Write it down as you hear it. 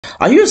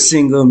Are you a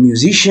singer,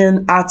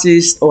 musician,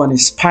 artist, or an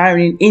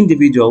aspiring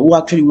individual who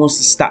actually wants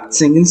to start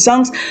singing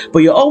songs, but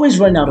you're always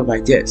running out of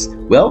ideas?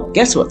 Well,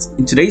 guess what?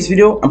 In today's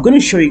video, I'm going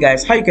to show you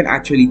guys how you can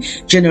actually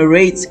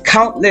generate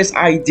countless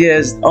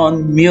ideas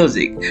on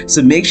music.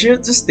 So make sure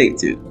to stay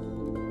tuned.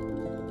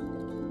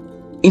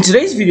 In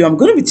today's video, I'm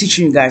going to be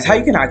teaching you guys how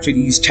you can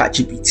actually use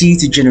ChatGPT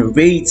to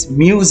generate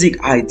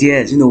music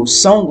ideas,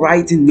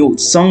 songwriting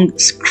notes, song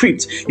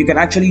scripts you can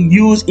actually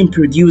use in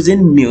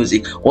producing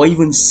music or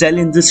even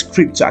selling the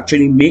script to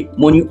actually make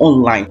money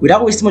online.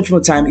 Without wasting much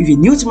more time, if you're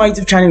new to my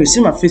YouTube channel, you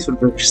see my face for the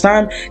first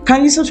time,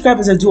 kindly subscribe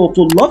as I do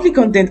upload lovely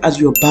content as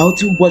you're about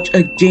to watch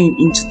again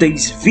in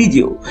today's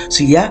video.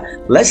 So yeah,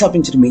 let's hop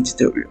into the main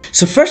tutorial.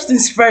 So first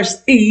things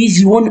first is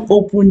you want to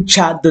open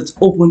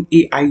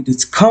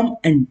chat.openai.com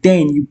and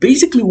then you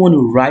basically want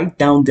to write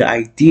down the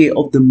idea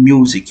of the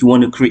music you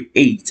want to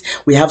create.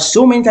 We have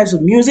so many types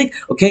of music,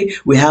 okay?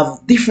 We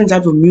have different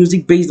types of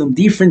music based on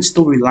different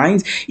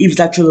storylines. If it's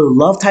actually a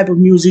love type of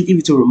music, if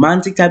it's a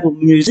romantic type of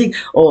music,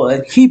 or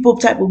a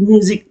hip-hop type of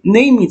music,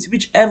 name it,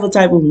 whichever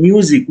type of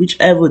music,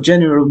 whichever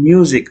genre of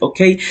music,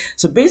 okay?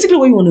 So basically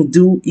what you want to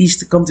do is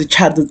to come to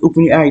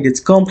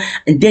chat.openai.com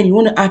and then you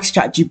want to ask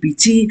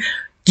ChatGPT,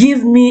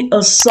 give me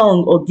a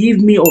song or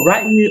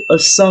write me a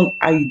song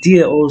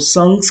idea or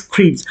song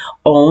script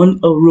on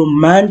a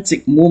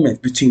romantic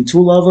moment between two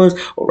lovers,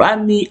 or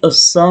write me a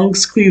song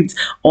script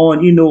on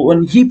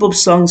on hip-hop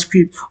song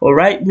script, or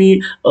write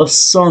me a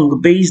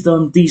song based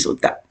on this or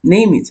that,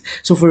 name it.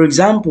 So for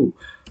example,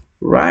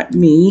 write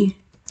me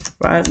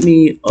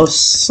a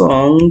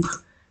song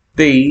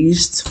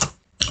based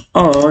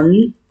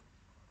on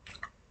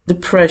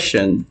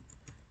depression,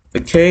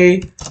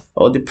 okay,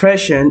 or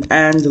depression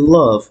and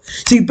love.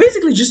 So you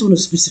basically just want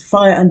to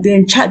specify, and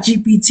then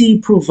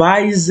ChatGPT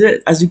provides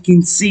it. As you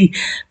can see,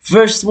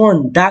 verse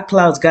 1, dark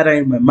clouds gather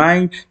in my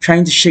mind,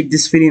 trying to shake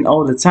this feeling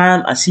all the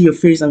time. I see your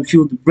face and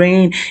feel the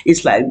brain.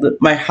 It's like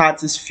my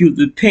heart is filled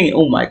with pain.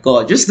 Oh my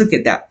god, just look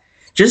at that.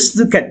 Just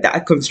look at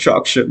that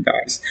construction,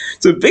 guys.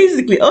 So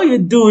basically all you're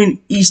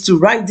doing is to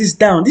write this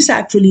down. This is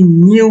actually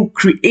new,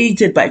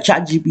 created by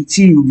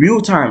ChatGPT in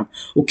real time,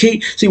 okay?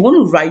 So you want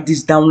to write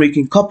this down where you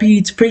can copy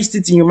it, paste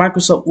it in your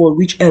Microsoft Word,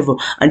 whichever,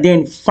 and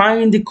then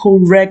find the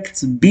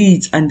correct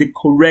beat and the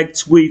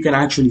correct way you can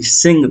actually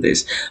sing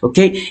this,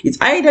 okay? It's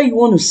either you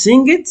want to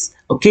sing it,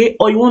 okay,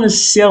 or you want to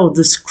sell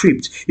the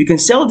script. You can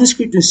sell the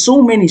script in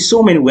so many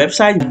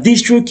websites.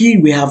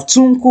 DistroKey, we have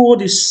TuneCore.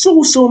 There's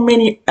so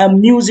many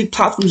music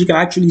platforms you can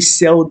actually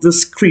sell the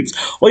script,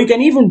 or you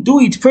can even do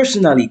it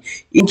personally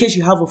in case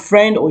you have a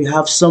friend or you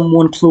have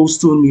someone close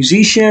to a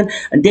musician,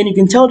 and then you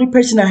can tell the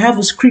person, I have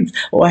a script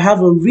or I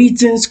have a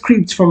written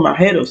script from my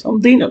head or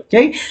something,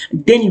 okay?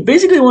 And then you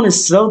basically want to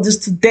sell this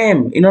to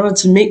them in order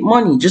to make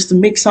money, just to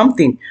make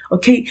something,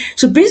 okay?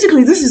 So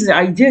basically this is the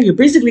idea. You're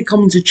basically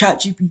coming to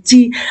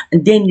ChatGPT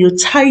and then you're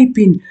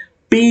typing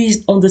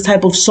based on the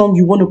type of song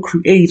you want to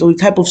create, or the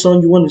type of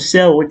song you want to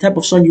sell, or the type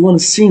of song you want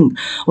to sing,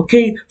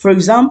 okay? For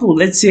example,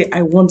 let's say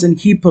I want a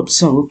hip-hop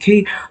song,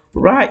 okay?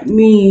 Write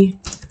me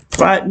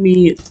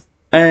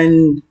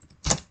an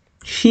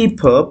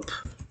hip-hop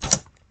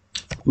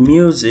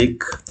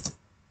music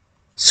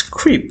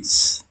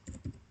scripts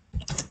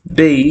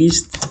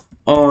based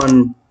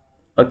on,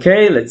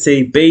 okay, let's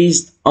say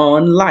based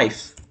on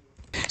life.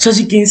 So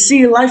as you can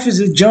see, life is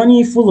a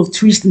journey full of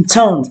twists and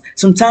turns.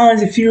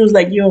 Sometimes it feels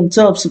like you're on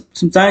top,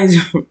 sometimes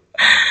you're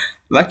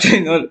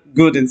actually not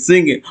good in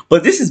singing,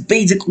 but this is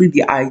basically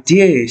the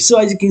idea. So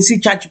as you can see,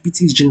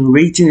 ChatGPT is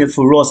generating it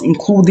for us,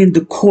 including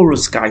the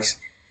chorus, guys.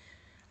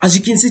 As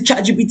you can see,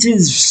 ChatGPT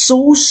is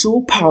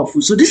so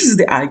powerful. So this is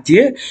the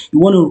idea. You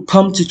want to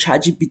come to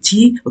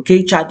ChatGPT,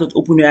 okay,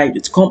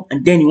 chat.openai.com,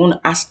 and then you want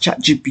to ask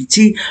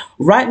ChatGPT,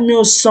 write me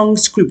a song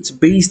script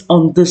based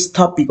on this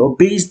topic or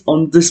based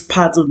on this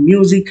part of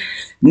music,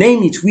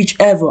 name it,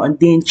 whichever, and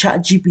then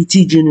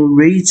ChatGPT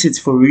generates it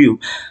for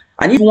you.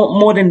 And if you want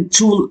more than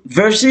 2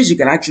 verses, you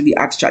can actually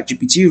ask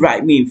ChatGPT,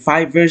 write me in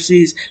 5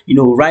 verses,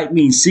 write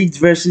me in 6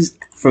 verses.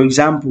 For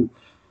example,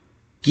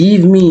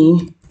 give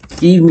me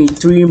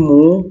 3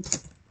 more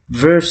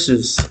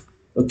verses,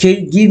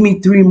 okay? Give me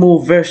 3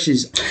 more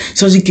verses.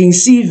 So as you can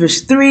see,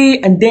 verse 3,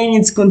 and then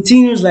it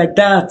continues like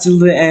that till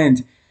the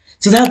end.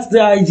 So that's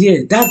the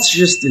idea. That's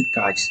just it,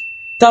 guys.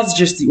 That's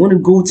just it. You want to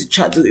go to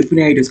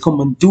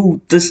chat.openai.com and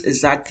do this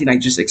exact thing I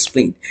just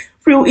explained.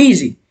 Real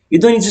easy. You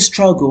don't need to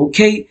struggle,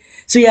 okay?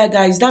 So yeah,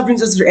 guys, that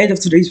brings us to the end of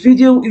today's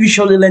video. If you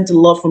surely learned a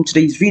lot from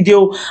today's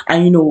video,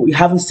 and you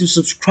haven't still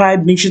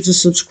subscribed, make sure to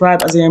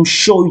subscribe, as I am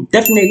sure you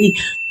definitely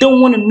don't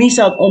want to miss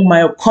out on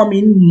my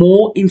upcoming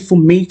more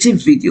informative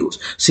videos.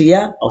 So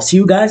yeah, I'll see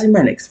you guys in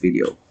my next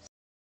video.